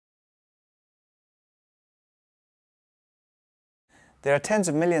There are tens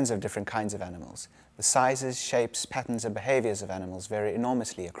of millions of different kinds of animals. The sizes, shapes, patterns and behaviors of animals vary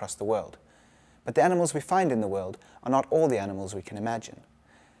enormously across the world. But the animals we find in the world are not all the animals we can imagine.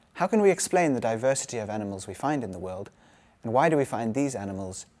 How can we explain the diversity of animals we find in the world, and why do we find these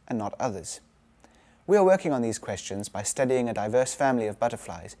animals and not others? We are working on these questions by studying a diverse family of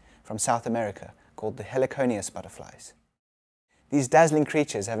butterflies from South America called the Heliconius butterflies. These dazzling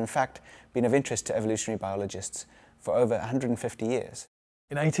creatures have in fact been of interest to evolutionary biologists for over 150 years.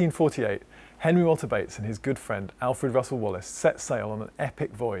 In 1848, Henry Walter Bates and his good friend Alfred Russel Wallace set sail on an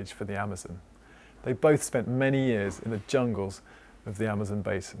epic voyage for the Amazon. They both spent many years in the jungles of the Amazon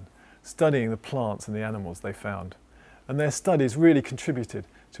basin, studying the plants and the animals they found. And their studies really contributed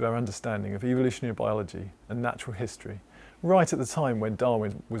to our understanding of evolutionary biology and natural history, right at the time when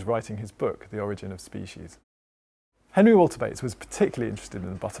Darwin was writing his book, The Origin of Species. Henry Walter Bates was particularly interested in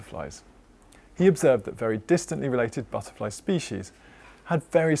the butterflies. He observed that very distantly related butterfly species had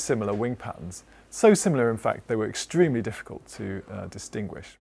very similar wing patterns, so similar in fact they were extremely difficult to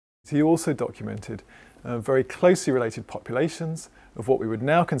distinguish. He also documented very closely related populations of what we would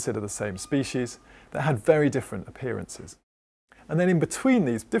now consider the same species that had very different appearances. And then in between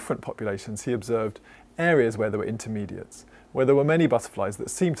these different populations he observed areas where there were intermediates, where there were many butterflies that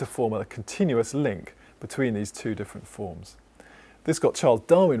seemed to form a continuous link between these two different forms. This got Charles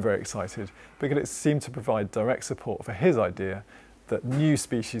Darwin very excited because it seemed to provide direct support for his idea that new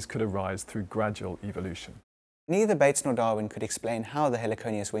species could arise through gradual evolution. Neither Bates nor Darwin could explain how the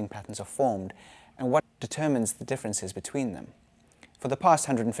Heliconius wing patterns are formed and what determines the differences between them. For the past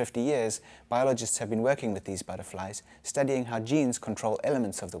 150 years, biologists have been working with these butterflies, studying how genes control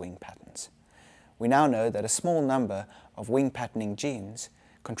elements of the wing patterns. We now know that a small number of wing patterning genes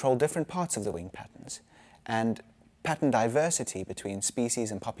control different parts of the wing patterns, and pattern diversity between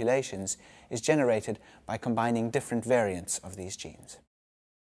species and populations is generated by combining different variants of these genes.